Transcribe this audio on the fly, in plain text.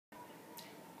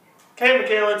Okay,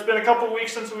 Michaela, it's been a couple of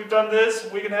weeks since we've done this,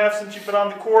 a week and a half since you've been on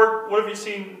the court. What have you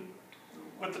seen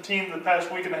with the team the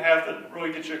past week and a half that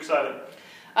really gets you excited?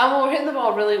 Well, we're hitting the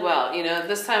ball really well. You know,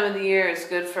 this time of the year it's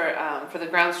good for the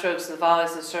ground strokes, the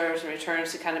volleys, the serves, and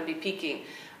returns to kind of be peaking.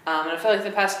 And I feel like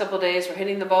the past couple of days we're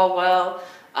hitting the ball well.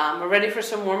 We're ready for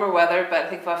some warmer weather, but I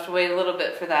think we'll have to wait a little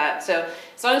bit for that. So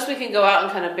as long as we can go out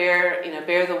and kind of bear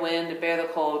the wind and bear the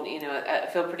cold, I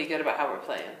feel pretty good about how we're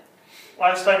playing.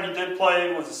 Last time you did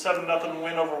play was a 7-0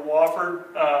 win over Wofford.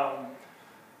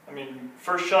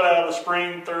 First shutout of the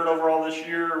spring, third overall this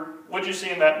year. What did you see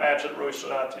in that match that really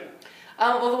stood out to you?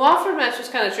 Well, the Wofford match was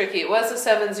kind of tricky. It was a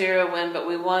 7-0 win, but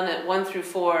we won at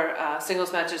 1-4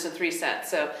 singles matches in 3 sets.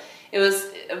 So it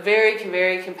was a very,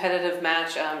 very competitive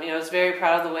match. I was very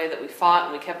proud of the way that we fought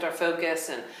and we kept our focus.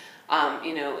 And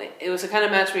it was the kind of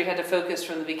match where you had to focus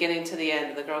from the beginning to the end.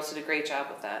 And the girls did a great job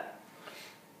with that.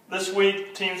 This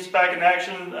week, teams back in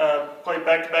action. Play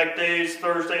back-to-back days.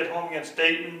 Thursday at home against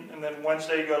Dayton, and then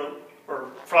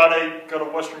Friday go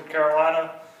to Western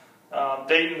Carolina.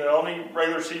 Dayton, the only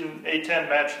regular season A10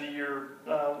 match of the year.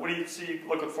 What do you see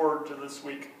looking forward to this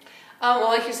week? Well,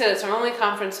 like you said, it's our only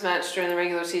conference match during the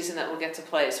regular season that we'll get to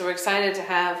play. So we're excited to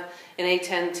have an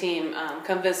A10 team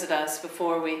come visit us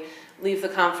before we leave the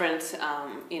conference,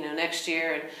 next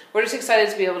year. And we're just excited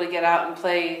to be able to get out and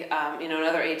play,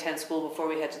 another A10 school before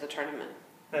we head to the tournament.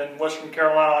 And Western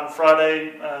Carolina on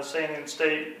Friday, St. Anne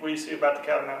State. What do you see about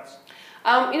the Catamounts?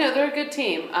 They're a good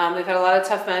team. They've had a lot of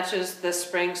tough matches this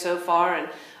spring so far, and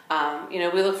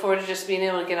we look forward to just being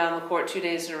able to get on the court 2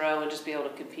 days in a row and just be able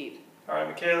to compete. All right,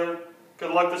 Michaela,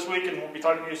 good luck this week, and we'll be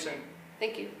talking to you soon.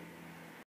 Thank you.